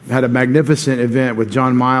had a magnificent event with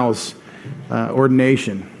John Miles'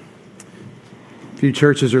 ordination. A few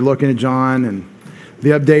churches are looking at John, and the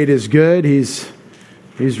update is good. He's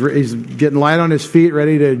getting light on his feet,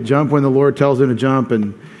 ready to jump when the Lord tells him to jump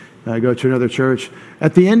and go to another church.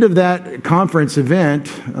 At the end of that conference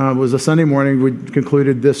event, was a Sunday morning, we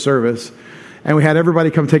concluded this service, and we had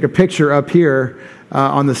everybody come take a picture up here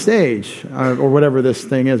on the stage, or whatever this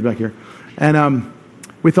thing is back here. And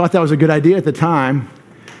we thought that was a good idea at the time.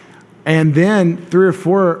 And then 3 or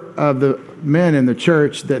 4 of the men in the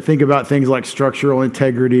church that think about things like structural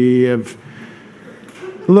integrity of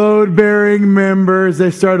load-bearing members, they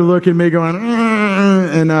started looking at me going,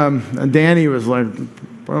 and Danny was like,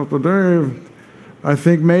 well, Dave, I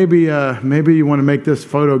think maybe you want to make this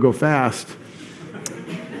photo go fast.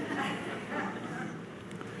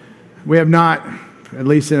 We have not, at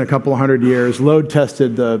least in a couple of 100 years, load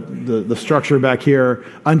tested the structure back here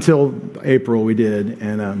until April. We did,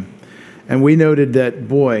 and we noted that,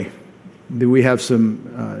 boy, do we have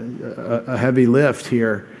a heavy lift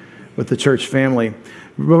here with the church family.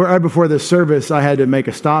 Right before this service, I had to make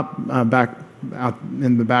a stop back out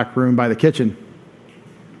in the back room by the kitchen.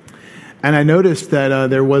 And I noticed that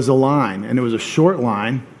there was a line, and it was a short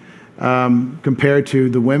line compared to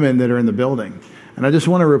the women that are in the building. And I just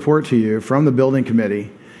want to report to you from the building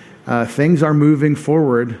committee, things are moving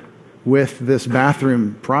forward with this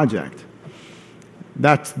bathroom project.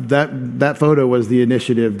 That photo was the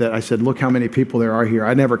initiative that I said, look how many people there are here.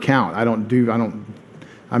 I never count.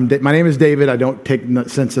 My name is David. I don't take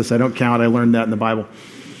census. I don't count. I learned that in the Bible.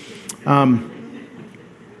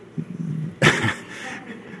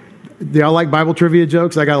 Do y'all like Bible trivia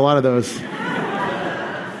jokes? I got a lot of those.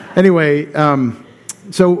 Anyway,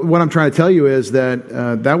 so what I'm trying to tell you is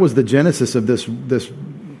that that was the genesis of this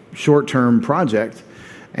short-term project,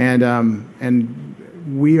 and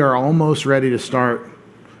we are almost ready to start.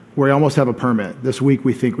 We almost have a permit. This week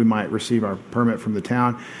we think we might receive our permit from the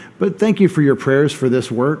town. But thank you for your prayers for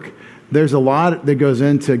this work. There's a lot that goes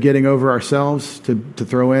into getting over ourselves to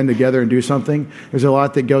throw in together and do something. There's a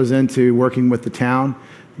lot that goes into working with the town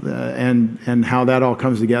and how that all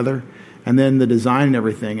comes together. And then the design and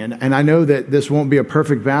everything. And I know that this won't be a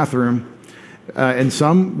perfect bathroom in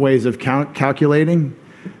some ways of calculating,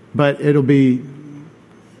 but it'll be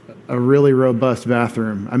a really robust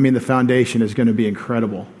bathroom. I mean, the foundation is going to be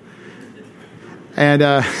incredible. And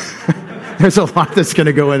there's a lot that's going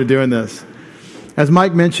to go into doing this. As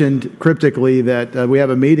Mike mentioned cryptically that we have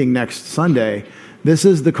a meeting next Sunday, this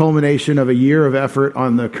is the culmination of a year of effort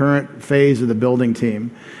on the current phase of the building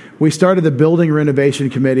team. We started the building renovation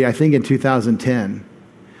committee, I think, in 2010.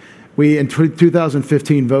 We, in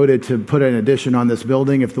 2015, voted to put an addition on this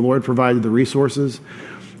building if the Lord provided the resources.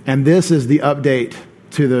 And this is the update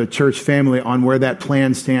to the church family on where that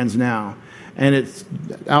plan stands now. And it's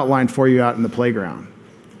outlined for you out in the playground.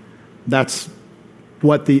 That's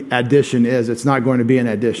what the addition is. It's not going to be an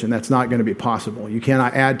addition. That's not going to be possible. You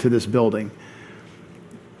cannot add to this building.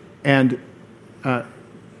 And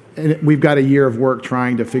we've got a year of work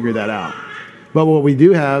trying to figure that out. But what we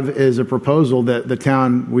do have is a proposal that the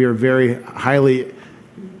town, we are very highly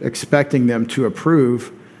expecting them to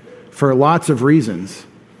approve for lots of reasons.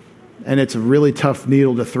 And it's a really tough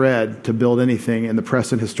needle to thread to build anything in the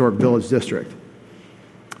Preston Historic Village District.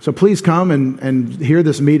 So please come and hear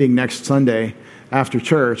this meeting next Sunday after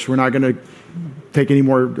church. We're not going to take any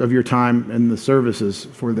more of your time in the services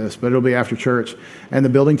for this, but it'll be after church. And the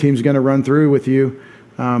building team's going to run through with you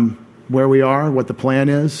where we are, what the plan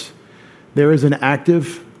is. There is an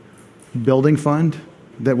active building fund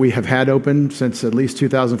that we have had open since at least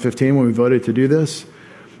 2015 when we voted to do this.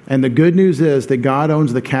 And the good news is that God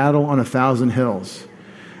owns the cattle on 1,000 hills.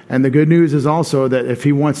 And the good news is also that if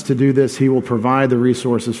he wants to do this, he will provide the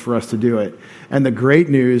resources for us to do it. And the great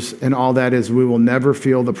news in all that is we will never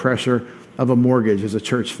feel the pressure of a mortgage as a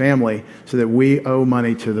church family so that we owe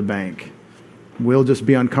money to the bank. We'll just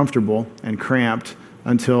be uncomfortable and cramped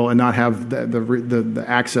and not have the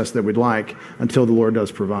access that we'd like until the Lord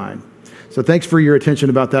does provide. So thanks for your attention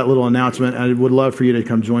about that little announcement. I would love for you to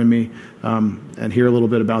come join me and hear a little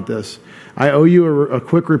bit about this. I owe you a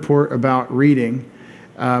quick report about reading.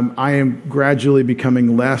 I am gradually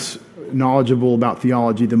becoming less knowledgeable about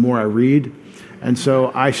theology the more I read. And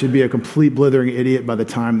so I should be a complete blithering idiot by the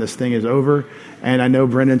time this thing is over. And I know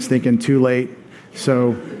Brendan's thinking too late.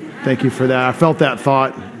 So thank you for that. I felt that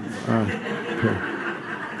thought.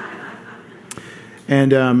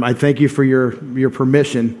 And I thank you for your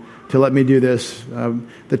permission to let me do this.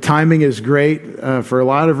 The timing is great for a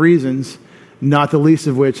lot of reasons, not the least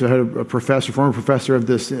of which I had a former professor of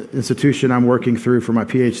this institution I'm working through for my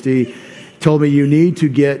PhD, told me you need to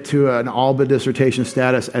get to an all but dissertation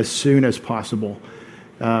status as soon as possible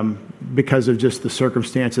because of just the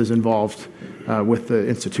circumstances involved with the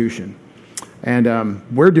institution. And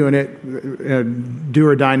we're doing it do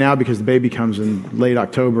or die now because the baby comes in late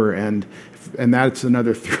October, and that's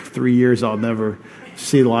another 3 years I'll never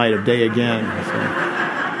see the light of day again.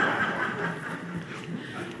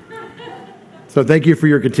 So thank you for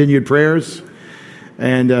your continued prayers,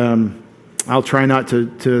 and I'll try not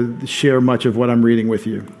to share much of what I'm reading with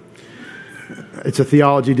you. It's a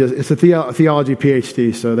theology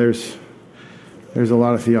PhD, so there's a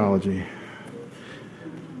lot of theology.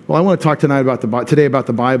 Well, I want to talk today about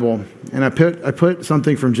the Bible, and I put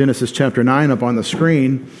something from Genesis chapter 9 up on the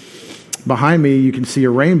screen. Behind me, you can see a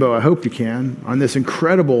rainbow. I hope you can, on this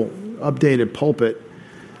incredible updated pulpit.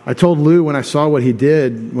 I told Lou when I saw what he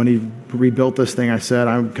did when he rebuilt this thing, I said,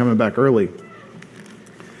 I'm coming back early.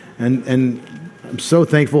 And I'm so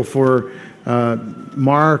thankful for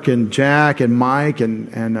Mark and Jack and Mike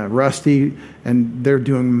and Rusty, and they're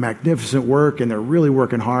doing magnificent work, and they're really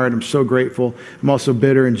working hard. I'm so grateful. I'm also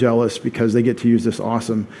bitter and jealous because they get to use this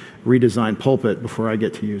awesome redesigned pulpit before I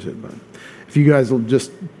get to use it. But if you guys will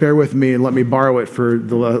just bear with me and let me borrow it for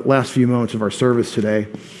the last few moments of our service today.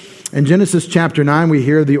 In Genesis chapter 9, we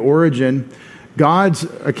hear the origin, God's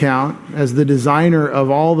account as the designer of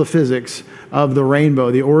all the physics of the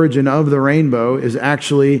rainbow. The origin of the rainbow is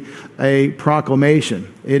actually a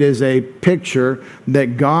proclamation. It is a picture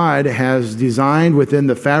that God has designed within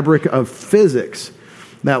the fabric of physics.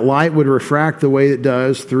 That light would refract the way it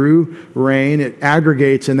does through rain. It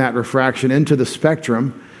aggregates in that refraction into the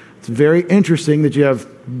spectrum. It's very interesting that you have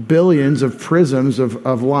billions of prisms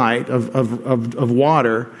of light, of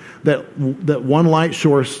water, that one light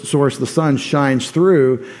source, the sun, shines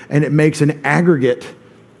through, and it makes an aggregate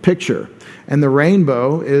picture. And the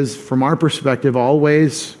rainbow is, from our perspective,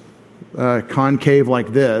 always concave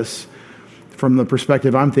like this. From the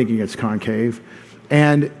perspective I'm thinking it's concave.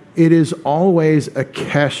 And it is always a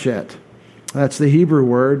keshet. That's the Hebrew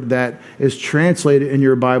word that is translated in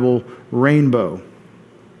your Bible, rainbow.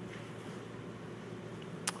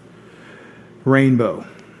 Rainbow.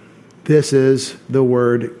 This is the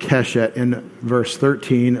word keshet in verse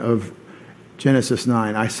 13 of Genesis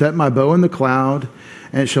 9. I set my bow in the cloud,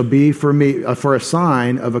 and it shall be for me for a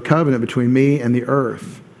sign of a covenant between me and the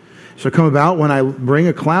earth. It shall come about when I bring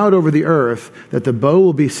a cloud over the earth, that the bow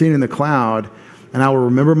will be seen in the cloud, and I will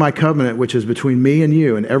remember my covenant which is between me and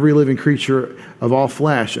you and every living creature of all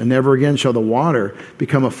flesh, and never again shall the water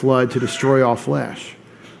become a flood to destroy all flesh.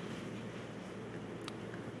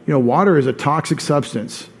 You know, water is a toxic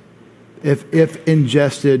substance if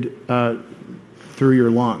ingested through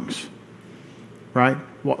your lungs, right?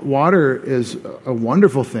 Water is a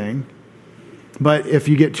wonderful thing, but if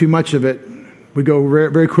you get too much of it, we go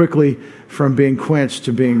very quickly from being quenched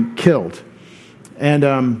to being killed.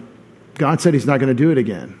 And God said he's not going to do it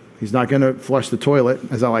again. He's not going to flush the toilet,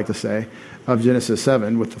 as I like to say, of Genesis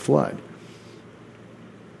 7 with the flood.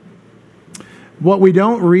 What we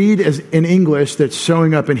don't read is in English that's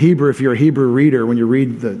showing up in Hebrew, if you're a Hebrew reader, when you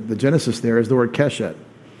read the Genesis there, is the word keshet.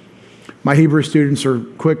 My Hebrew students are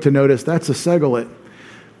quick to notice that's a segolet.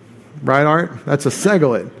 Right, Art? That's a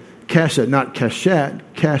segolet. Keshet, not keshet,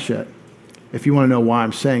 keshet. If you want to know why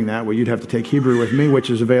I'm saying that, well, you'd have to take Hebrew with me, which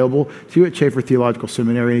is available to you at Chafer Theological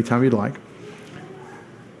Seminary anytime you'd like.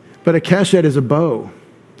 But a keshet is a bow.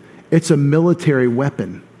 It's a military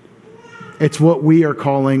weapon. It's what we are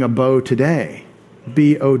calling a bow today.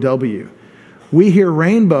 B-O-W. We hear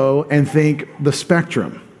rainbow and think the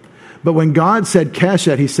spectrum. But when God said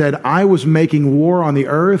keshet, he said, I was making war on the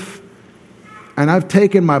earth, and I've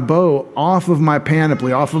taken my bow off of my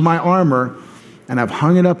panoply, off of my armor, and I've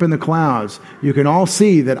hung it up in the clouds. You can all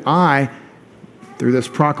see that I, through this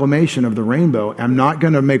proclamation of the rainbow, am not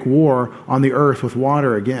going to make war on the earth with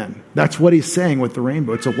water again. That's what he's saying with the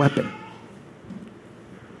rainbow. It's a weapon.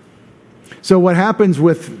 So what happens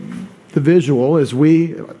with the visual is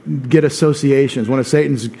we get associations. One of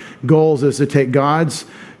Satan's goals is to take God's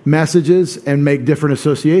messages and make different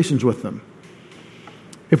associations with them.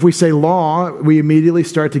 If we say law, we immediately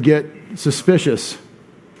start to get suspicious.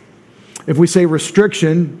 If we say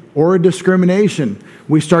restriction or discrimination,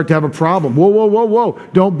 we start to have a problem. Whoa.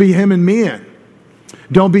 Don't be him and me in.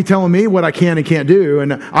 Don't be telling me what I can and can't do,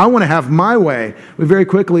 and I want to have my way. We very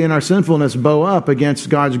quickly in our sinfulness bow up against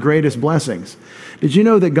God's greatest blessings. Did you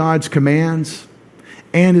know that God's commands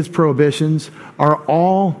and his prohibitions are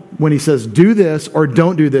all, when he says do this or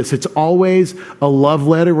don't do this, it's always a love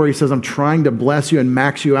letter where he says I'm trying to bless you and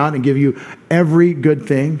max you out and give you every good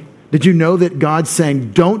thing Did you know that God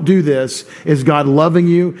saying, don't do this, is God loving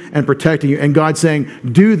you and protecting you? And God saying,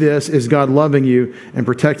 do this, is God loving you and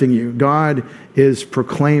protecting you? God is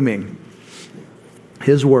proclaiming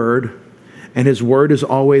His word, and His word is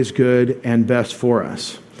always good and best for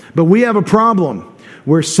us. But we have a problem.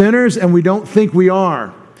 We're sinners and we don't think we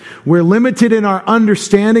are. We're limited in our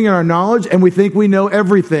understanding and our knowledge, and we think we know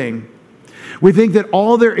everything. We think that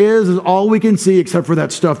all there is all we can see, except for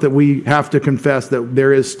that stuff that we have to confess that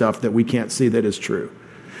there is stuff that we can't see that is true.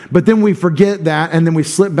 But then we forget that, and then we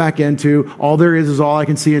slip back into all there is all I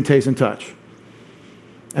can see and taste and touch.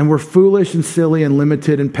 And we're foolish and silly and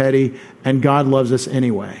limited and petty, and God loves us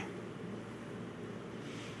anyway.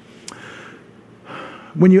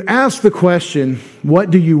 When you ask the question,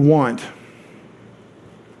 what do you want?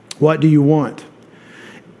 What do you want?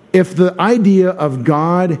 If the idea of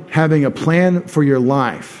God having a plan for your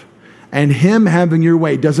life and Him having your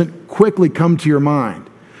way doesn't quickly come to your mind,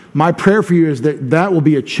 my prayer for you is that that will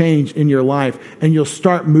be a change in your life and you'll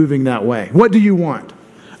start moving that way. What do you want?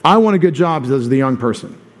 I want a good job as the young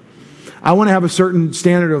person. I want to have a certain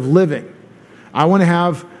standard of living. I want to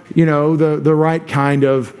have, the right kind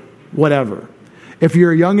of whatever. If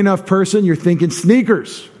you're a young enough person, you're thinking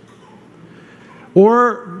sneakers.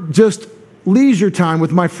 Or just leisure time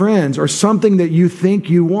with my friends, or something that you think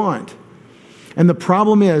you want. And the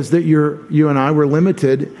problem is that you and I were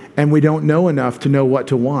limited, and we don't know enough to know what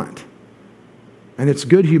to want. And it's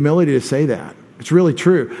good humility to say that. It's really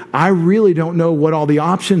true. I really don't know what all the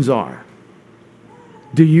options are.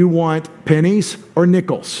 Do you want pennies or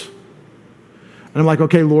nickels? And I'm like,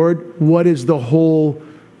 okay, Lord, what is the whole?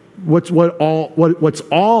 What's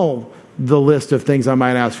all the list of things I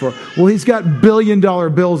might ask for? Well, He's got billion-dollar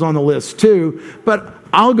bills on the list too, but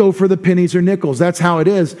I'll go for the pennies or nickels. That's how it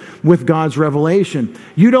is with God's revelation.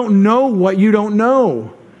 You don't know what you don't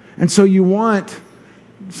know. And so you want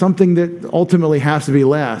something that ultimately has to be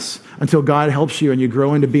less until God helps you and you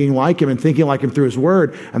grow into being like Him and thinking like Him through His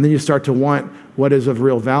Word. And then you start to want what is of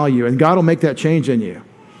real value. And God will make that change in you.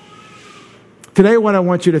 Today, what I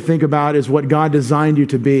want you to think about is what God designed you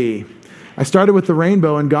to be. I started with the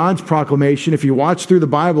rainbow and God's proclamation. If you watch through the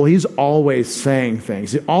Bible, He's always saying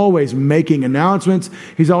things. He's always making announcements.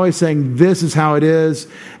 He's always saying, this is how it is,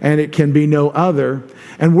 and it can be no other.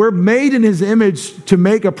 And we're made in His image to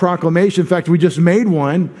make a proclamation. In fact, we just made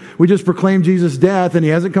one. We just proclaimed Jesus' death, and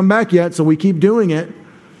He hasn't come back yet, so we keep doing it.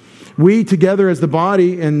 We together as the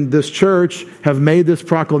body in this church have made this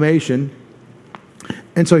proclamation.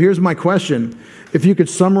 And so here's my question. If you could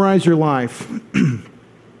summarize your life,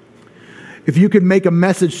 if you could make a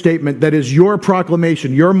message statement that is your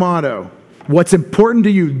proclamation, your motto, what's important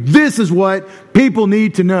to you, this is what people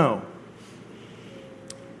need to know,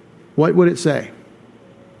 what would it say?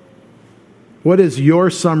 What is your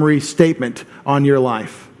summary statement on your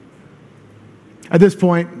life? At this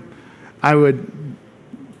point, I would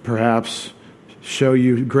perhaps show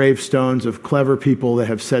you gravestones of clever people that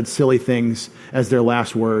have said silly things as their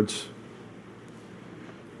last words.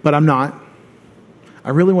 But I'm not. I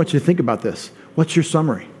really want you to think about this. What's your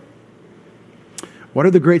summary? What are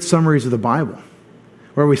the great summaries of the Bible?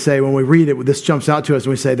 Where we say, when we read it, this jumps out to us and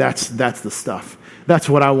we say, that's the stuff. That's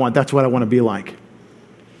what I want. That's what I want to be like.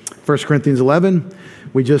 1 Corinthians 11,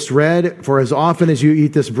 we just read, for as often as you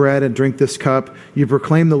eat this bread and drink this cup, you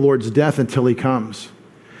proclaim the Lord's death until He comes.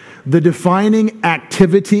 The defining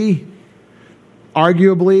activity,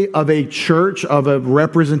 arguably, of a church, of a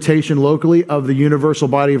representation locally of the universal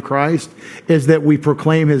body of Christ, is that we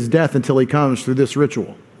proclaim His death until He comes through this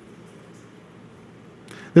ritual.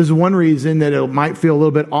 This is one reason that it might feel a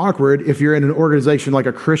little bit awkward if you're in an organization like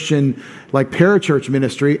a Christian, like parachurch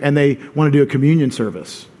ministry, and they want to do a communion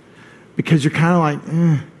service. Because you're kind of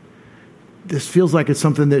like, this feels like it's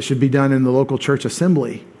something that should be done in the local church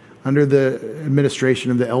assembly, under the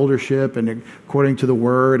administration of the eldership and according to the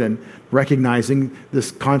Word, and recognizing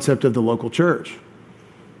this concept of the local church.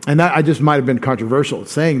 And that, I just might have been controversial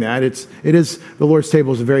saying that. It is the Lord's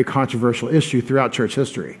table is a very controversial issue throughout church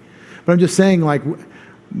history. But I'm just saying,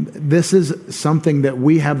 this is something that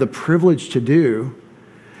we have the privilege to do,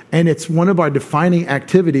 and it's one of our defining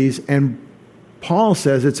activities, and Paul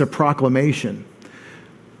says it's a proclamation.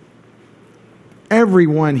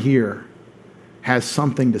 Everyone here has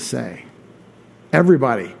something to say.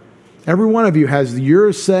 Everybody. Every one of you has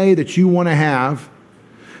your say that you want to have.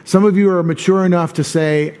 Some of you are mature enough to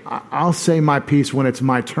say, I'll say my piece when it's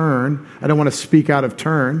my turn. I don't want to speak out of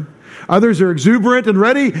turn. Others are exuberant and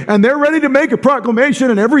ready, and they're ready to make a proclamation,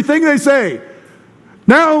 and everything they say,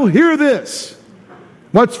 now hear this.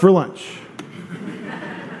 What's for lunch?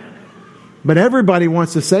 But everybody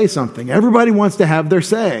wants to say something. Everybody wants to have their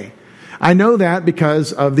say. I know that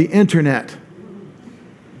because of the internet.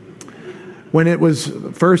 When it was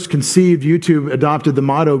first conceived, YouTube adopted the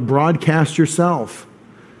motto, broadcast yourself.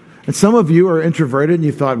 And some of you are introverted and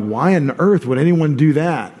you thought, why on earth would anyone do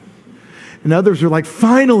that? And others are like,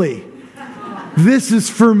 finally, this is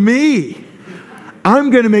for me. I'm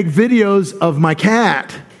going to make videos of my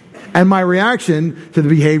cat and my reaction to the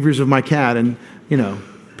behaviors of my cat. And,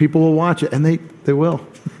 people will watch it, and they will.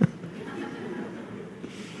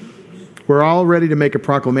 We're all ready to make a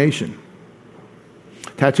proclamation.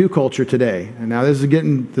 Tattoo culture today, and now this is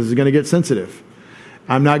going to get sensitive.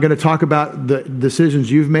 I'm not going to talk about the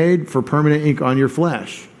decisions you've made for permanent ink on your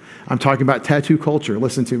flesh. I'm talking about tattoo culture.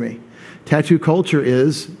 Listen to me. Tattoo culture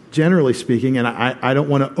is, generally speaking, and I don't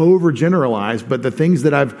want to overgeneralize, but the things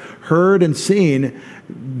that I've heard and seen,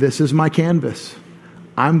 this is my canvas.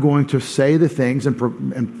 I'm going to say the things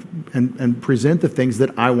and present the things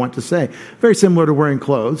that I want to say. Very similar to wearing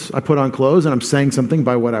clothes. I put on clothes and I'm saying something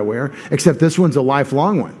by what I wear, except this one's a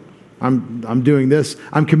lifelong one. I'm doing this.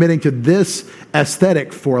 I'm committing to this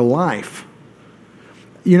aesthetic for life.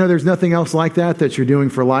 There's nothing else like that you're doing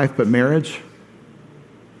for life but marriage.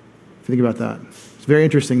 Think about that. It's very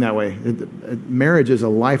interesting that way. Marriage is a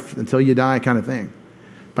life until you die kind of thing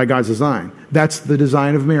by God's design. That's the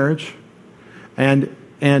design of marriage. And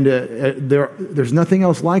there's nothing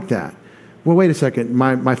else like that. Well, wait a second.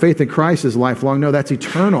 My faith in Christ is lifelong. No, that's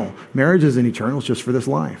eternal. Marriage isn't eternal. It's just for this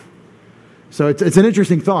life. So it's an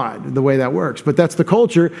interesting thought, the way that works. But that's the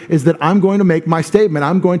culture, is that I'm going to make my statement.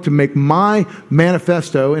 I'm going to make my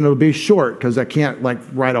manifesto, and it'll be short because I can't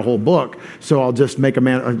write a whole book. So I'll just make a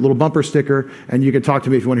little bumper sticker, and you can talk to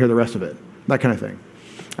me if you want to hear the rest of it. That kind of thing.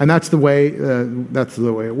 And that's the way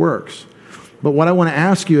it works. But what I want to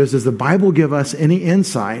ask you is, does the Bible give us any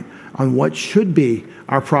insight on what should be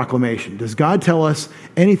our proclamation? Does God tell us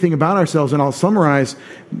anything about ourselves? And I'll summarize.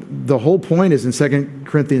 The whole point is in 2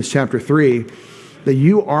 Corinthians chapter 3, that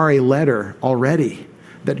you are a letter already,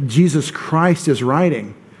 that Jesus Christ is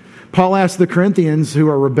writing. Paul asked the Corinthians, who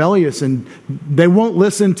are rebellious and they won't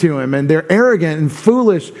listen to him, and they're arrogant and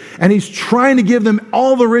foolish, and he's trying to give them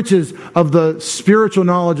all the riches of the spiritual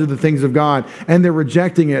knowledge of the things of God, and they're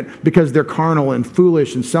rejecting it because they're carnal and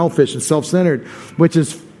foolish and selfish and self-centered, which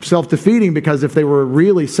is self-defeating, because if they were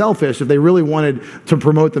really selfish, if they really wanted to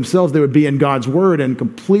promote themselves, they would be in God's word and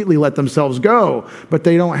completely let themselves go. But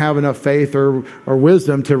they don't have enough faith or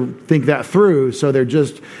wisdom to think that through, so they're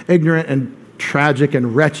just ignorant and tragic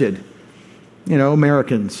and wretched,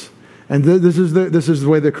 Americans. And this is the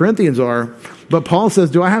way the Corinthians are. But Paul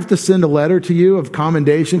says, do I have to send a letter to you of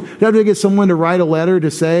commendation? Do I have to get someone to write a letter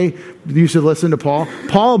to say you should listen to Paul?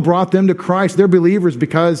 Paul brought them to Christ. They're believers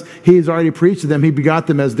because he's already preached to them. He begot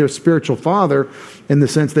them as their spiritual father in the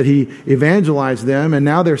sense that he evangelized them. And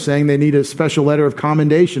now they're saying they need a special letter of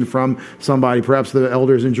commendation from somebody, perhaps the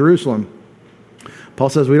elders in Jerusalem. Paul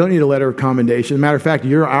says, we don't need a letter of commendation. Matter of fact,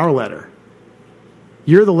 you're our letter.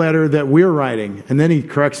 You're the letter that we're writing. And then he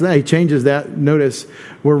corrects that. He changes that. Notice,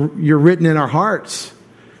 you're written in our hearts,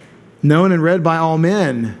 known and read by all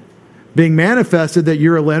men, being manifested that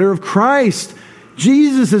you're a letter of Christ.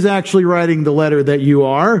 Jesus is actually writing the letter that you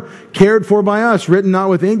are, cared for by us, written not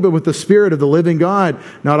with ink, but with the Spirit of the living God,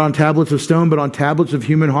 not on tablets of stone, but on tablets of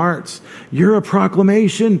human hearts. You're a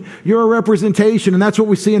proclamation. You're a representation. And that's what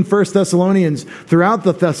we see in 1 Thessalonians. Throughout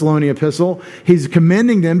the Thessalonian epistle, he's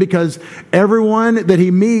commending them because everyone that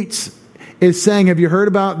he meets is saying, have you heard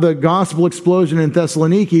about the gospel explosion in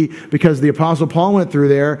Thessaloniki? Because the Apostle Paul went through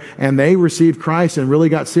there and they received Christ and really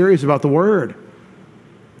got serious about the word.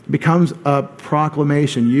 Becomes a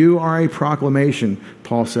proclamation. You are a proclamation,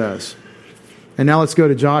 Paul says. And now let's go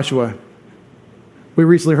to Joshua. We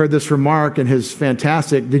recently heard this from Mark and his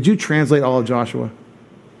fantastic. Did you translate all of Joshua?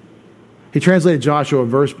 He translated Joshua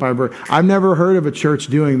verse by verse. I've never heard of a church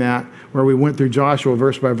doing that, where we went through Joshua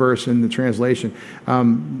verse by verse in the translation,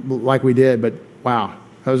 like we did. But wow,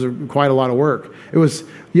 that was quite a lot of work. It was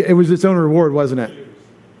its own reward, wasn't it?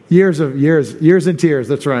 Years and tears.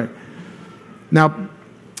 That's right.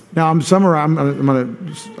 Now I'm going to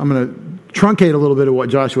truncate a little bit of what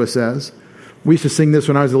Joshua says. We used to sing this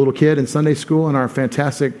when I was a little kid in Sunday school in our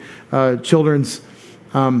fantastic children's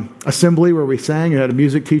assembly where we sang. We had a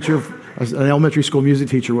music teacher, an elementary school music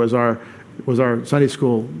teacher was our Sunday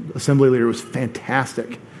school assembly leader. It was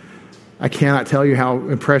fantastic. I cannot tell you how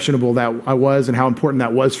impressionable that I was and how important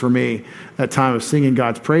that was for me, that time of singing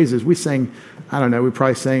God's praises. We sang, we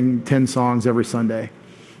probably sang 10 songs every Sunday.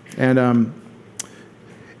 And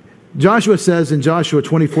Joshua says in Joshua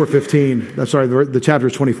 24:15, the chapter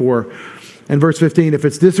is 24, and verse 15, if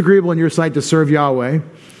it's disagreeable in your sight to serve Yahweh,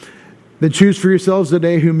 Then choose for yourselves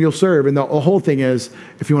today whom you'll serve. And the whole thing is,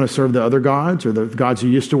 if you want to serve the other gods or the gods you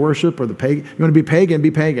used to worship or the pagan, you want to be pagan,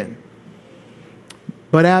 be pagan.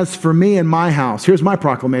 But as for me and my house, here's my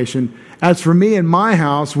proclamation. As for me and my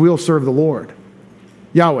house, we'll serve the Lord.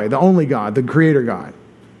 Yahweh, the only God, the creator God.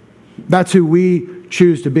 That's who we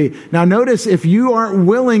choose to be. Now notice, if you aren't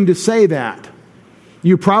willing to say that,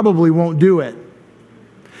 you probably won't do it.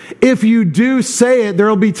 If you do say it, there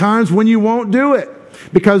will be times when you won't do it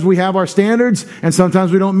because we have our standards and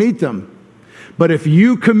sometimes we don't meet them. But if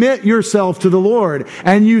you commit yourself to the Lord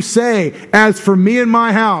and you say, as for me and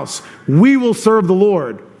my house, we will serve the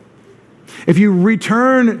Lord. If you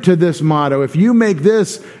return to this motto, if you make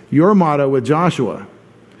this your motto with Joshua,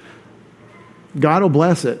 God will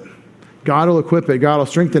bless it. God will equip it. God will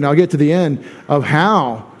strengthen it. I'll get to the end of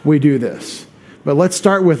how we do this. But let's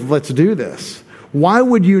start with, let's do this. Why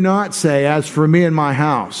would you not say, as for me and my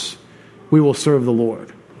house, we will serve the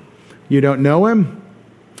Lord? You don't know Him.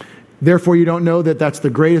 Therefore, you don't know that that's the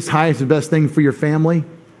greatest, highest, and best thing for your family.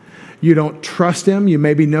 You don't trust Him. You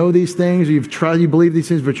maybe know these things. You believe these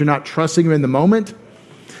things, but you're not trusting Him in the moment.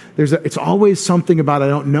 It's always something about I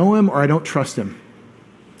don't know Him or I don't trust Him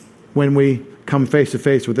when we come face to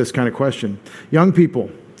face with this kind of question. Young people,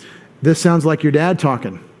 this sounds like your dad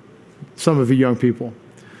talking. Some of you young people.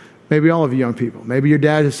 Maybe all of you young people. Maybe your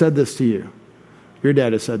dad has said this to you. Your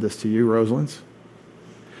dad has said this to you, Rosalind's.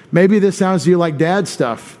 Maybe this sounds to you like dad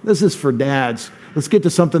stuff. This is for dads. Let's get to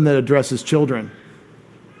something that addresses children.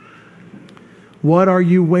 What are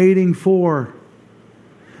you waiting for?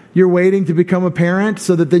 You're waiting to become a parent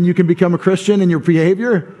so that then you can become a Christian in your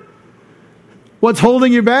behavior? What's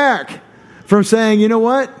holding you back from saying, you know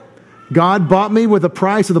what? God bought me with the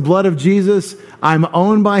price of the blood of Jesus. I'm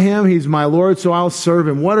owned by Him. He's my Lord, so I'll serve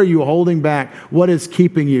Him. What are you holding back? What is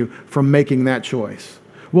keeping you from making that choice?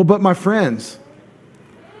 Well, but my friends,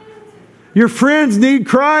 your friends need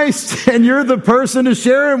Christ, and you're the person to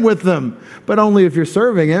share Him with them, but only if you're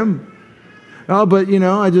serving Him. Oh, but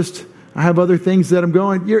I have other things that I'm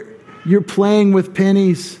going. You're playing with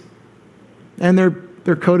pennies, and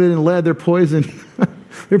they're coated in lead. They're poison.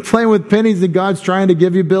 They're playing with pennies, and God's trying to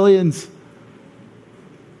give you billions.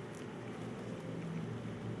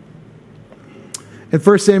 In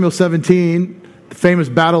 1 Samuel 17, the famous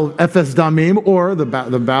battle of Ephes Damim, or the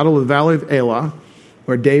battle of the Valley of Elah,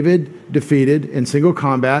 where David defeated in single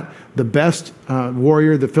combat the best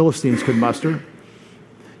warrior the Philistines could muster.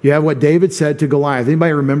 You have what David said to Goliath.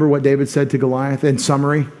 Anybody remember what David said to Goliath in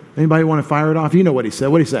summary? Anybody want to fire it off? You know what he said.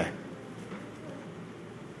 What did he say?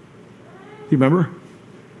 You remember?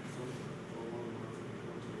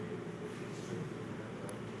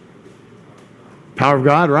 Power of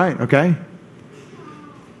God, right? Okay.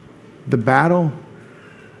 The battle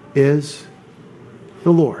is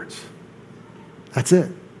the Lord's. That's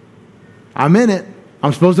it. I'm in it.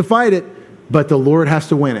 I'm supposed to fight it, but the Lord has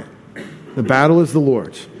to win it. The battle is the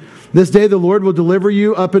Lord's. This day the Lord will deliver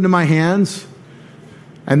you up into my hands.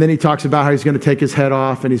 And then he talks about how he's going to take his head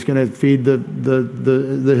off and he's going to feed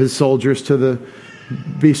his soldiers to the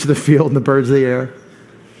beasts of the field and the birds of the air.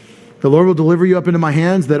 The Lord will deliver you up into my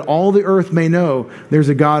hands that all the earth may know there's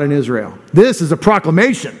a God in Israel. This is a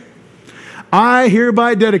proclamation. I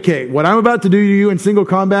hereby dedicate what I'm about to do to you in single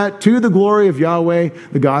combat to the glory of Yahweh,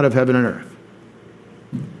 the God of heaven and earth.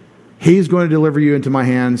 He's going to deliver you into my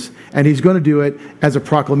hands, and he's going to do it as a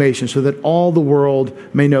proclamation so that all the world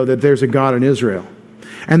may know that there's a God in Israel.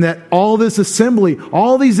 And that all this assembly,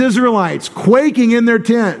 all these Israelites quaking in their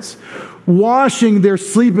tents, washing their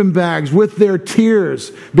sleeping bags with their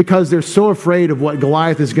tears because they're so afraid of what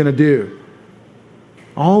Goliath is going to do.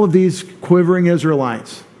 All of these quivering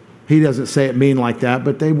Israelites. He doesn't say it mean like that,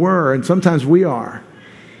 but they were, and sometimes we are.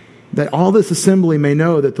 That all this assembly may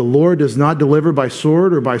know that the Lord does not deliver by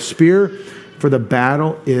sword or by spear, for the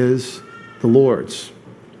battle is the Lord's.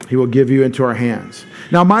 He will give you into our hands.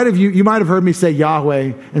 Now, you might have heard me say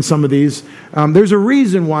Yahweh in some of these. There's a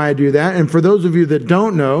reason why I do that, and for those of you that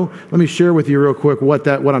don't know, let me share with you real quick what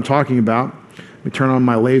I'm talking about. Let me turn on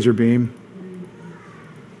my laser beam.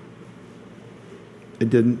 It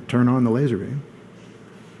didn't turn on the laser beam.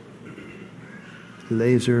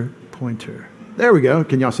 Laser pointer. There we go.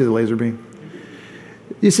 Can y'all see the laser beam?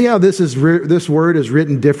 You see how this word is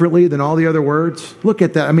written differently than all the other words? Look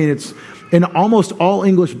at that. I mean, it's in almost all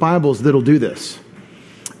English Bibles that'll do this.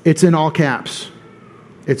 It's in all caps.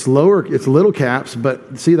 It's little caps,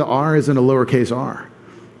 but see the R isn't a lowercase r.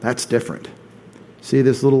 That's different. See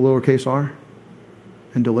this little lowercase r?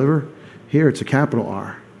 And deliver? Here it's a capital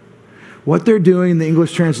R. What they're doing in the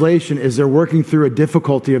English translation is they're working through a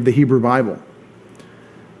difficulty of the Hebrew Bible.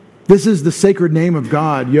 This is the sacred name of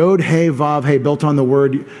God, Yod, He, Vav, He, built on the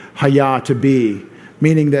word Hayah, to be,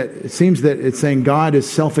 meaning that it seems that it's saying God is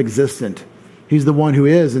self-existent. He's the one who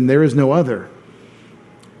is, and there is no other.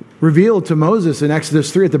 Revealed to Moses in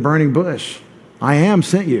Exodus 3 at the burning bush, I am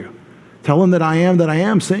sent you. Tell him that I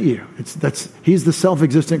am sent you. He's the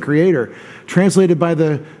self-existent creator. Translated by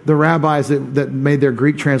the rabbis that made their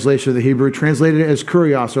Greek translation of the Hebrew, translated it as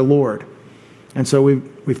Kurios, or Lord. And so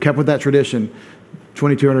we've kept with that tradition.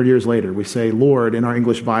 2,200 years later, we say Lord in our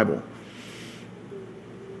English Bible.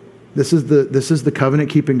 This is the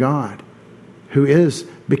covenant-keeping God, who is,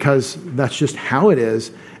 because that's just how it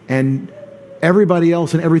is, and everybody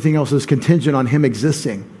else and everything else is contingent on him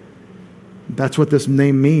existing. That's what this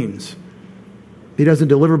name means. He doesn't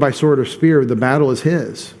deliver by sword or spear. The battle is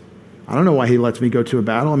his. I don't know why he lets me go to a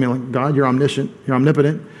battle. I mean, like, God, you're omniscient, you're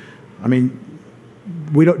omnipotent. I mean,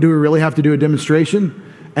 do we really have to do a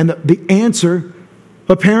demonstration? And the answer,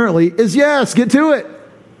 apparently, is yes, get to it.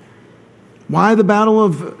 Why the battle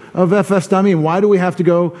of Ephes? I mean, why do we have to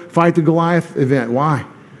go fight the Goliath event? Why?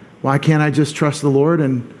 Why can't I just trust the Lord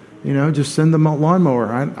and, just send the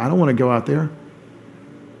lawnmower? I don't want to go out there.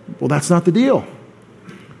 Well, that's not the deal.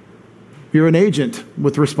 You're an agent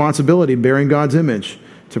with responsibility, bearing God's image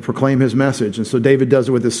to proclaim his message. And so David does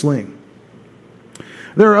it with his sling.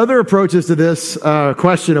 There are other approaches to this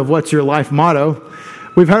question of what's your life motto.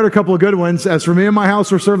 We've heard a couple of good ones. As for me and my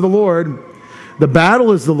house, we'll serve the Lord. The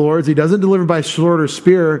battle is the Lord's. He doesn't deliver by sword or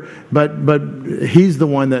spear, but he's the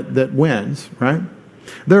one that wins, right?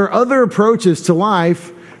 There are other approaches to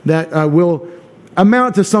life that will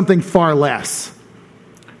amount to something far less.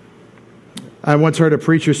 I once heard a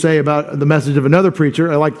preacher say about the message of another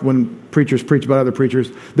preacher. I like when preachers preach about other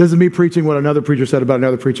preachers. This is me preaching what another preacher said about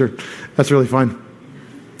another preacher. That's really fun.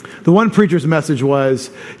 The one preacher's message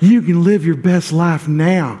was, you can live your best life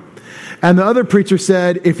now. And the other preacher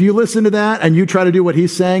said, if you listen to that and you try to do what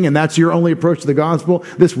he's saying and that's your only approach to the gospel,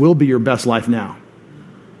 this will be your best life now.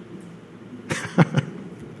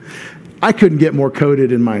 I couldn't get more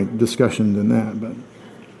coded in my discussion than that, but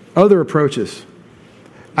other approaches.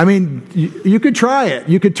 I mean, you could try it.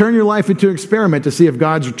 You could turn your life into an experiment to see if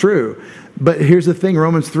God's true. But here's the thing,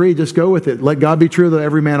 Romans 3, just go with it. Let God be true, though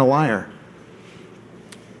every man a liar.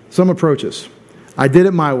 Some approaches. I did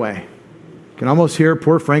it my way. You can almost hear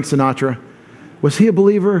poor Frank Sinatra. Was he a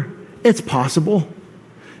believer? It's possible.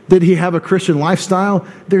 Did he have a Christian lifestyle?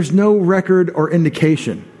 There's no record or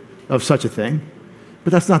indication of such a thing.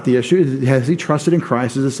 But that's not the issue. Has he trusted in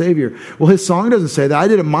Christ as a Savior? Well, his song doesn't say that. I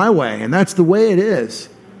did it my way, and that's the way it is.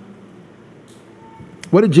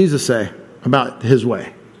 What did Jesus say about his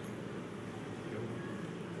way?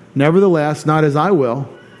 Nevertheless, not as I will,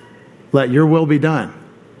 let your will be done.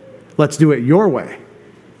 Let's do it your way.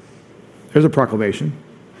 There's a proclamation.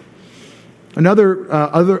 Another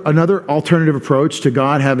alternative approach to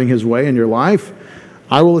God having his way in your life,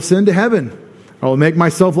 I will ascend to heaven. I will make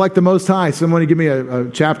myself like the Most High. Somebody give me a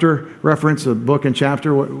chapter reference, a book and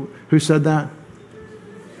chapter. Who said that?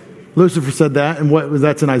 Lucifer said that, and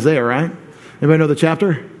that's in Isaiah, right? Anybody know the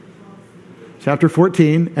chapter? Chapter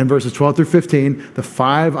 14 and verses 12 through 15, the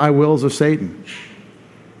 5 I wills of Satan.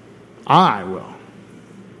 I will.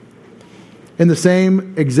 In the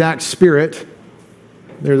same exact spirit,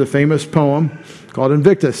 there's a famous poem called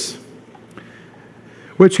Invictus,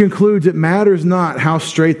 which concludes, it matters not how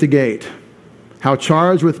straight the gate, how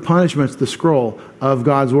charged with punishments the scroll of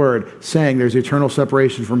God's word, saying there's eternal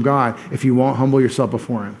separation from God if you won't humble yourself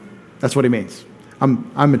before him. That's what he means.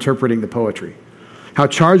 I'm interpreting the poetry. How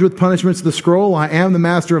charged with punishments the scroll, I am the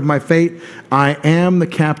master of my fate, I am the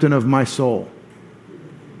captain of my soul.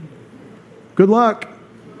 Good luck.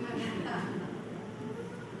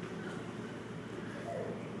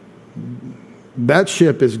 That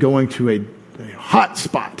ship is going to a hot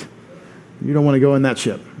spot. You don't want to go in that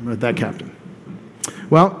ship with that captain.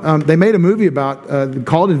 Well, they made a movie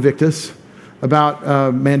called Invictus about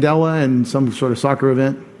Mandela and some sort of soccer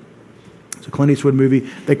event. It's a Clint Eastwood movie.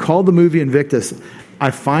 They called the movie Invictus. I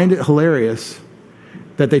find it hilarious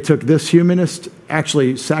that they took this humanist,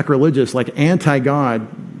 actually sacrilegious, like anti-God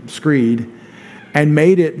screed, and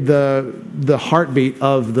made it the heartbeat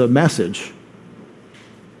of the message.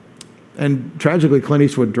 And tragically, Clint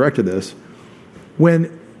Eastwood directed this.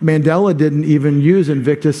 When Mandela didn't even use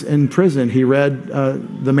Invictus in prison, he read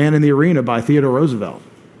The Man in the Arena by Theodore Roosevelt.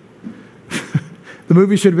 The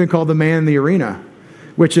movie should have been called The Man in the Arena,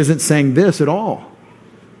 which isn't saying this at all.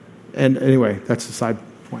 And anyway, that's a side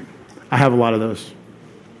point. I have a lot of those.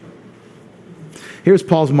 Here's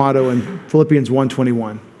Paul's motto in Philippians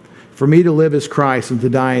 1:21. For me to live is Christ and to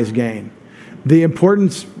die is gain. The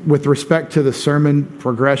importance with respect to the sermon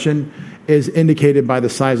progression is indicated by the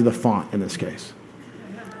size of the font in this case.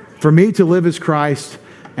 For me to live as Christ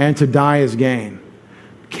and to die as gain.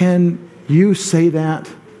 Can you say that?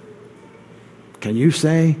 Can you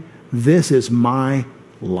say, this is my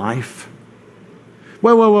life?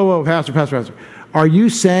 Whoa, Pastor. Are you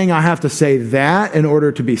saying I have to say that in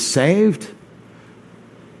order to be saved?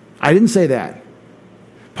 I didn't say that.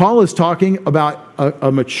 Paul is talking about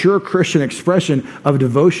a mature Christian expression of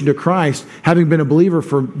devotion to Christ, having been a believer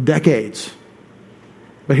for decades.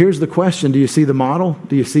 But here's the question. Do you see the model?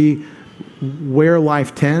 Do you see where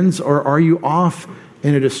life tends? Or are you off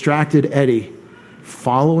in a distracted eddy,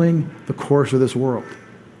 following the course of this world?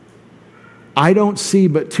 I don't see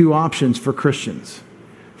but two options for Christians.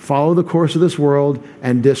 Follow the course of this world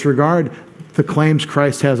and disregard the claims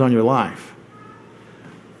Christ has on your life.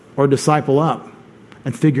 Or disciple up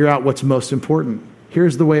and figure out what's most important.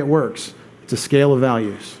 Here's the way it works. It's a scale of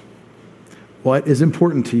values. What is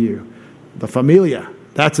important to you? The familia,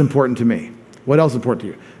 that's important to me. What else is important to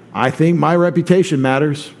you? I think my reputation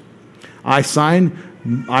matters. I sign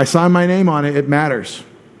my name on it, it matters.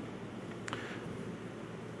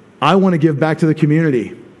 I want to give back to the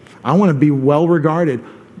community. I want to be well regarded.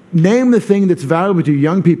 Name the thing that's valuable to you.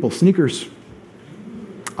 Young people, sneakers.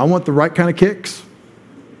 I want the right kind of kicks.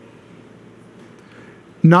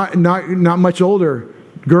 Not much older,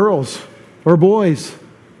 girls or boys.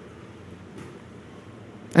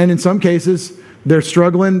 And in some cases, they're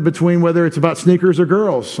struggling between whether it's about sneakers or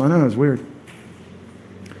girls. I know, it's weird.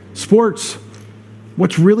 Sports.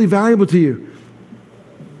 What's really valuable to you?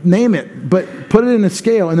 Name it, but put it in a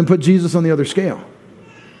scale and then put Jesus on the other scale.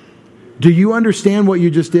 Do you understand what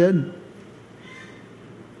you just did?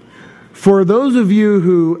 For those of you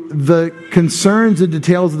who the concerns and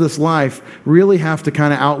details of this life really have to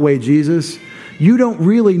kind of outweigh Jesus, you don't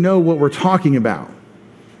really know what we're talking about.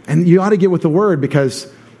 And you ought to get with the Word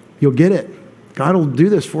because you'll get it. God will do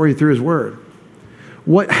this for you through His Word.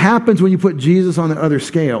 What happens when you put Jesus on the other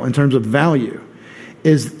scale in terms of value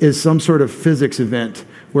is some sort of physics event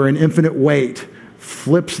where an infinite weight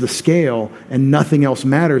flips the scale and nothing else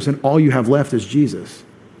matters and all you have left is Jesus.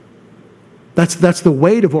 That's the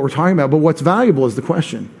weight of what we're talking about, but what's valuable is the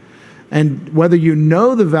question. And whether you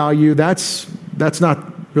know the value, that's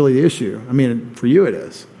not really the issue. I mean, for you it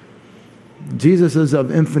is. Jesus is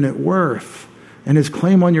of infinite worth, and His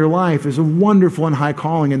claim on your life is a wonderful and high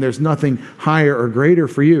calling, and there's nothing higher or greater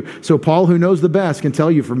for you. So Paul, who knows the best, can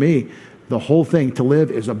tell you, for me, the whole thing to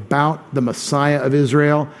live is about the Messiah of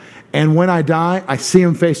Israel. And when I die, I see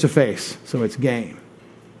Him face to face. So it's gain.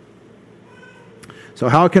 So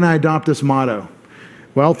how can I adopt this motto?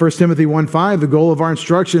 Well, 1 Timothy 1:5, the goal of our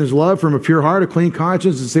instruction is love from a pure heart, a clean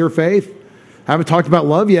conscience, sincere faith. I haven't talked about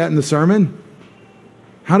love yet in the sermon.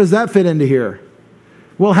 How does that fit into here?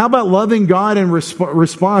 Well, how about loving God in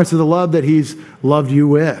response to the love that He's loved you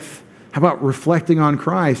with? How about reflecting on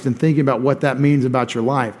Christ and thinking about what that means about your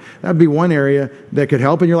life? That would be one area that could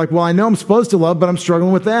help. And you're like, well, I know I'm supposed to love, but I'm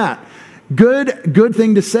struggling with that. Good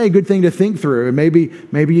thing to say, good thing to think through. And maybe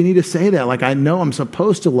you need to say that. Like, I know I'm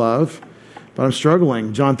supposed to love, but I'm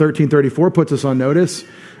struggling. John 13:34 puts us on notice.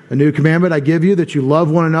 A new commandment I give you, that you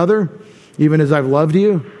love one another, even as I've loved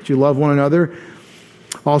you, that you love one another.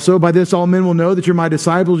 Also, by this all men will know that you're my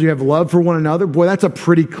disciples. You have love for one another. Boy, that's a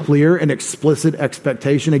pretty clear and explicit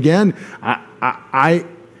expectation. Again, I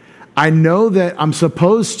know that I'm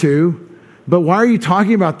supposed to, but why are you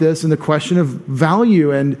talking about this in the question of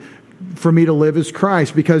value and for me to live as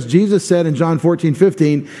Christ? Because Jesus said in John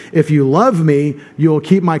 14:15, if you love me, you will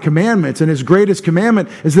keep my commandments. And His greatest commandment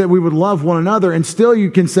is that we would love one another. And still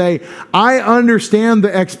you can say, I understand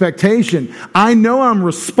the expectation. I know I'm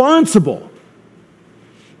responsible,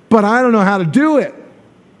 but I don't know how to do it.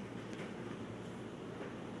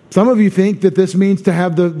 Some of you think that this means to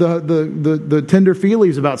have the tender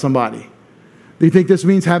feelings about somebody. You think this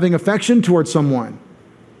means having affection towards someone.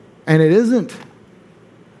 And it isn't.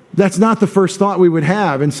 That's not the first thought we would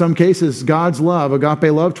have. In some cases, God's love,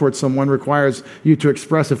 agape love towards someone, requires you to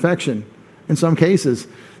express affection. In some cases,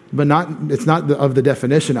 but it's not of the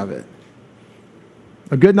definition of it.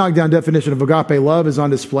 A good knockdown definition of agape love is on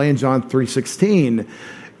display in John 3:16.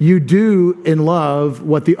 You do in love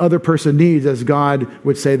what the other person needs, as God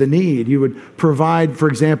would say the need. You would provide, for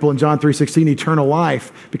example, in John 3:16, eternal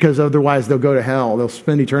life, because otherwise they'll go to hell. They'll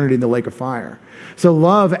spend eternity in the lake of fire. So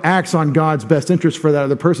love acts on God's best interest for that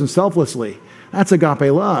other person selflessly. That's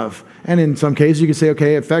agape love. And in some cases, you can say,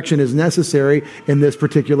 okay, affection is necessary in this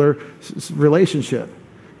particular relationship.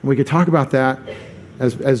 And we could talk about that.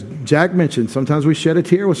 As Jack mentioned, sometimes we shed a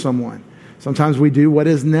tear with someone. Sometimes we do what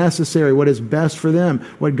is necessary, what is best for them,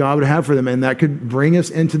 what God would have for them, and that could bring us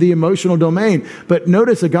into the emotional domain. But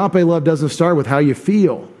notice agape love doesn't start with how you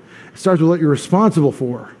feel. It starts with what you're responsible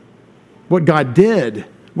for. What God did,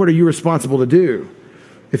 what are you responsible to do?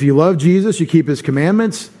 If you love Jesus, you keep his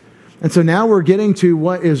commandments. And so now we're getting to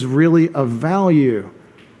what is really of value.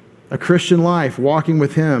 A Christian life, walking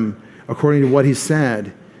with him according to what he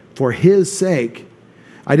said, for his sake.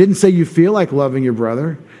 I didn't say you feel like loving your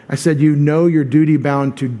brother. I said you know you're duty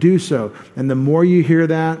bound to do so. And the more you hear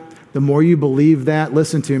that, the more you believe that,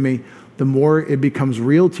 listen to me, the more it becomes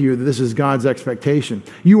real to you that this is God's expectation.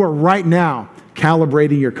 You are right now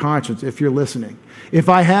calibrating your conscience if you're listening. If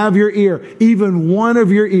I have your ear, even one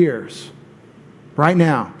of your ears, right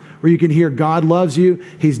now, where you can hear God loves you,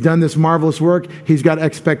 he's done this marvelous work, he's got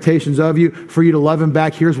expectations of you, for you to love him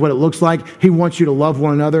back, here's what it looks like, he wants you to love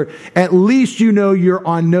one another, at least you know you're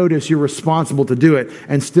on notice, you're responsible to do it,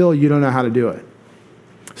 and still you don't know how to do it.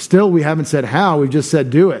 Still, we haven't said how, we've just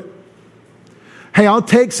said do it. Hey, I'll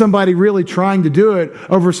take somebody really trying to do it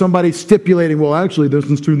over somebody stipulating, well, actually, this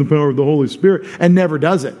is through the power of the Holy Spirit, and never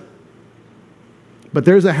does it. But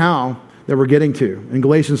there's a how that we're getting to. In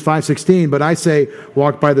Galatians 5:16, but I say,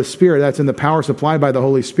 walk by the Spirit. That's in the power supplied by the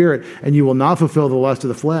Holy Spirit, and you will not fulfill the lust of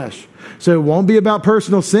the flesh. So it won't be about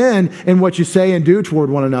personal sin in what you say and do toward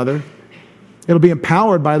one another. It'll be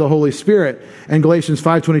empowered by the Holy Spirit. And Galatians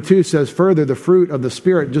 5:22 says further, the fruit of the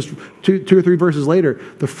Spirit, just two or three verses later,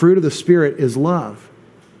 the fruit of the Spirit is love.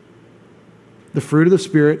 The fruit of the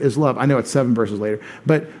Spirit is love. I know it's 7 verses later,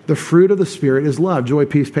 but the fruit of the Spirit is love, joy,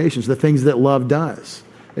 peace, patience, the things that love does.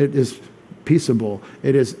 It is peaceable.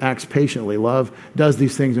 It acts patiently. Love does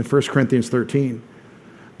these things in 1 Corinthians 13.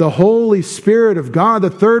 The Holy Spirit of God, the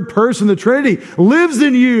third person of the Trinity, lives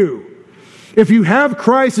in you. If you have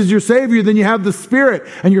Christ as your Savior, then you have the Spirit,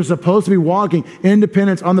 and you're supposed to be walking in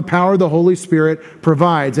dependence on the power the Holy Spirit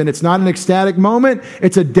provides. And it's not an ecstatic moment.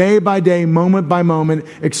 It's a day-by-day, moment-by-moment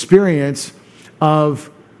experience of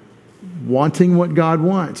wanting what God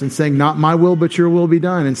wants and saying, not my will, but your will be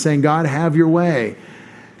done, and saying, God, have your way,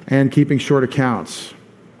 and keeping short accounts.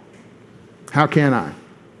 How can I?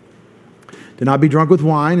 Do not be drunk with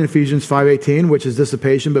wine, in Ephesians 5:18, which is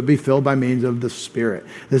dissipation, but be filled by means of the Spirit.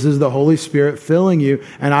 This is the Holy Spirit filling you,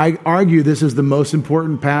 and I argue this is the most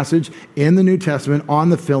important passage in the New Testament on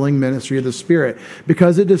the filling ministry of the Spirit,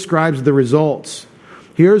 because it describes the results.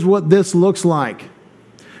 Here's what this looks like.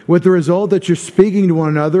 With the result that you're speaking to one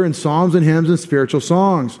another in psalms and hymns and spiritual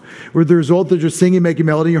songs. With the result that you're singing, making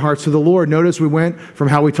melody in your hearts to the Lord. Notice we went from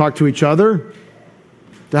how we talk to each other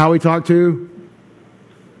to how we talk to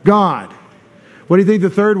God. What do you think the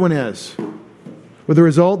third one is? With the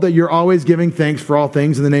result that you're always giving thanks for all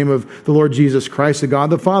things in the name of the Lord Jesus Christ, the God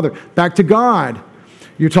the Father. Back to God.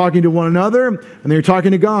 You're talking to one another, and then you're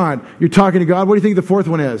talking to God. You're talking to God. What do you think the fourth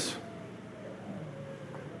one is?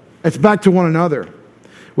 It's back to one another.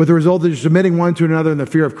 With the result that you're submitting one to another in the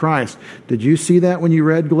fear of Christ. Did you see that when you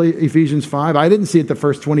read Ephesians 5? I didn't see it the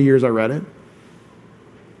first 20 years I read it.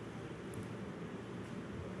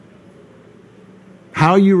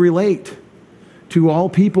 How you relate to all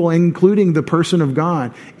people, including the person of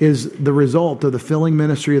God, is the result of the filling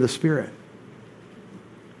ministry of the Spirit.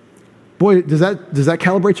 Boy, does that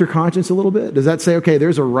calibrate your conscience a little bit? Does that say, okay,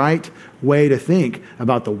 there's a right way to think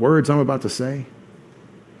about the words I'm about to say?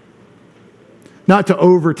 Not to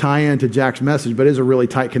over tie into Jack's message, but is a really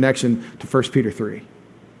tight connection to 1 Peter 3.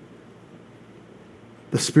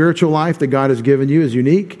 The spiritual life that God has given you is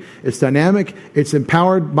unique. It's dynamic. It's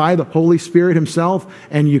empowered by the Holy Spirit himself.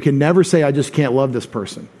 And you can never say, I just can't love this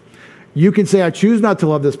person. You can say, I choose not to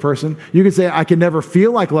love this person. You can say, I can never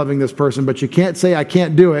feel like loving this person. But you can't say, I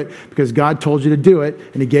can't do it, because God told you to do it,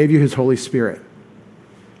 and he gave you his Holy Spirit.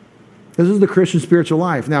 This is the Christian spiritual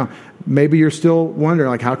life. Now, maybe you're still wondering,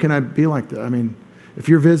 like, how can I be like that? I mean, if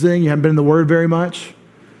you're visiting, you haven't been in the Word very much.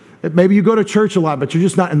 Maybe you go to church a lot, but you're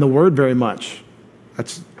just not in the Word very much.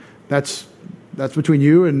 That's between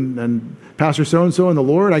you and Pastor so-and-so and the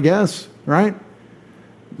Lord, I guess, right?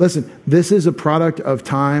 Listen, this is a product of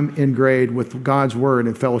time in grade with God's Word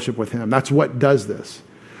and fellowship with him. That's what does this.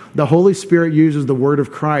 The Holy Spirit uses the Word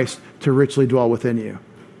of Christ to richly dwell within you.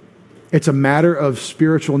 It's a matter of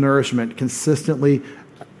spiritual nourishment, consistently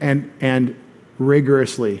and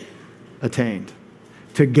rigorously attained,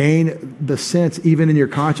 to gain the sense, even in your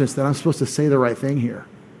conscience, that I'm supposed to say the right thing here.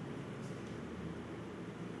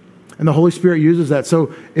 And the Holy Spirit uses that.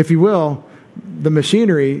 So, if you will, the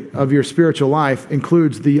machinery of your spiritual life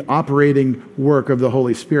includes the operating work of the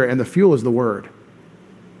Holy Spirit, and the fuel is the Word.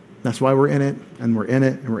 That's why we're in it, and we're in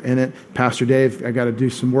it, and we're in it. Pastor Dave, I got to do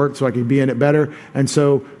some work so I can be in it better. And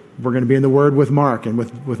so We're going to be in the Word with Mark and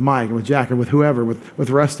with Mike and with Jack and with whoever, with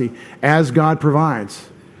Rusty, as God provides.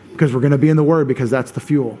 Because we're going to be in the Word because that's the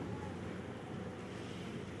fuel.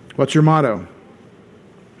 What's your motto?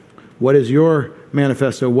 What is your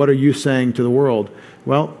manifesto? What are you saying to the world?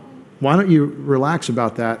 Well, why don't you relax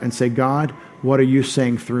about that and say, God, what are you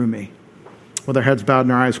saying through me? With our heads bowed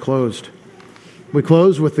and our eyes closed. We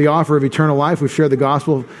close with the offer of eternal life. We've shared the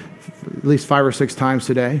gospel at least 5 or 6 times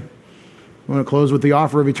today. I want to close with the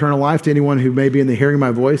offer of eternal life to anyone who may be in the hearing of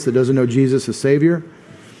my voice that doesn't know Jesus as Savior.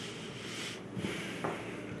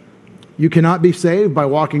 You cannot be saved by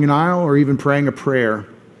walking an aisle or even praying a prayer.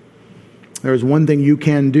 There is one thing you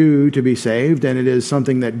can do to be saved, and it is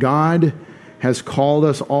something that God has called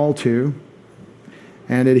us all to,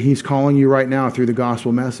 and He's calling you right now through the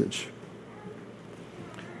gospel message.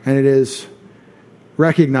 And it is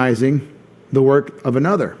recognizing the work of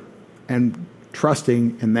another and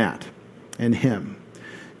trusting in that, in Him.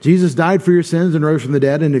 Jesus died for your sins and rose from the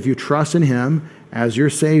dead, and if you trust in Him as your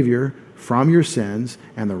Savior from your sins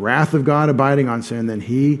and the wrath of God abiding on sin, then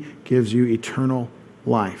He gives you eternal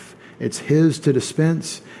life. It's His to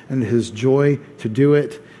dispense and His joy to do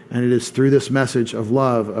it, and it is through this message of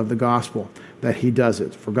love of the gospel that He does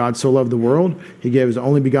it. For God so loved the world, He gave His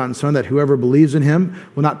only begotten Son, that whoever believes in Him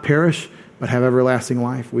will not perish, but have everlasting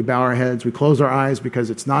life. We bow our heads, we close our eyes, because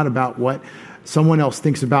it's not about what someone else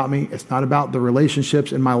thinks about me. It's not about the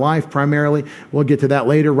relationships in my life primarily. We'll get to that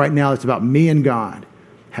later. Right now, it's about me and God.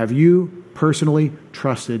 Have you personally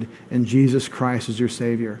trusted in Jesus Christ as your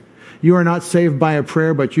Savior? You are not saved by a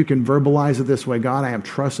prayer, but you can verbalize it this way. God, I am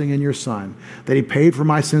trusting in your Son, that He paid for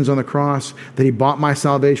my sins on the cross, that He bought my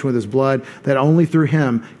salvation with His blood, that only through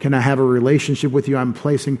Him can I have a relationship with you. I'm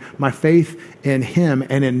placing my faith in Him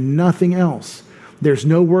and in nothing else. There's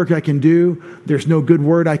no work I can do. There's no good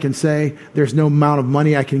word I can say. There's no amount of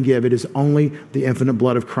money I can give. It is only the infinite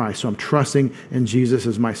blood of Christ. So I'm trusting in Jesus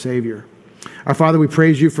as my Savior. Our Father, we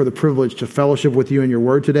praise you for the privilege to fellowship with you in your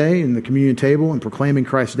word today, in the communion table, and proclaiming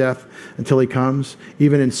Christ's death until He comes,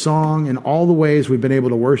 even in song and all the ways we've been able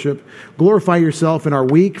to worship. Glorify yourself in our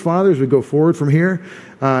week, Father, as we go forward from here.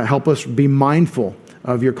 Help us be mindful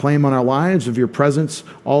of your claim on our lives, of your presence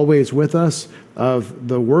always with us, of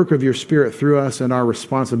the work of your Spirit through us and our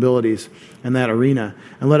responsibilities in that arena.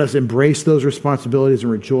 And let us embrace those responsibilities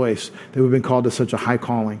and rejoice that we've been called to such a high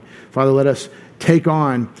calling. Father, let us take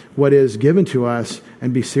on what is given to us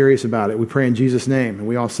and be serious about it. We pray in Jesus' name. And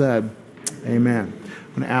we all said, amen.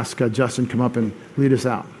 I'm going to ask Justin to come up and lead us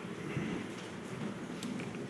out.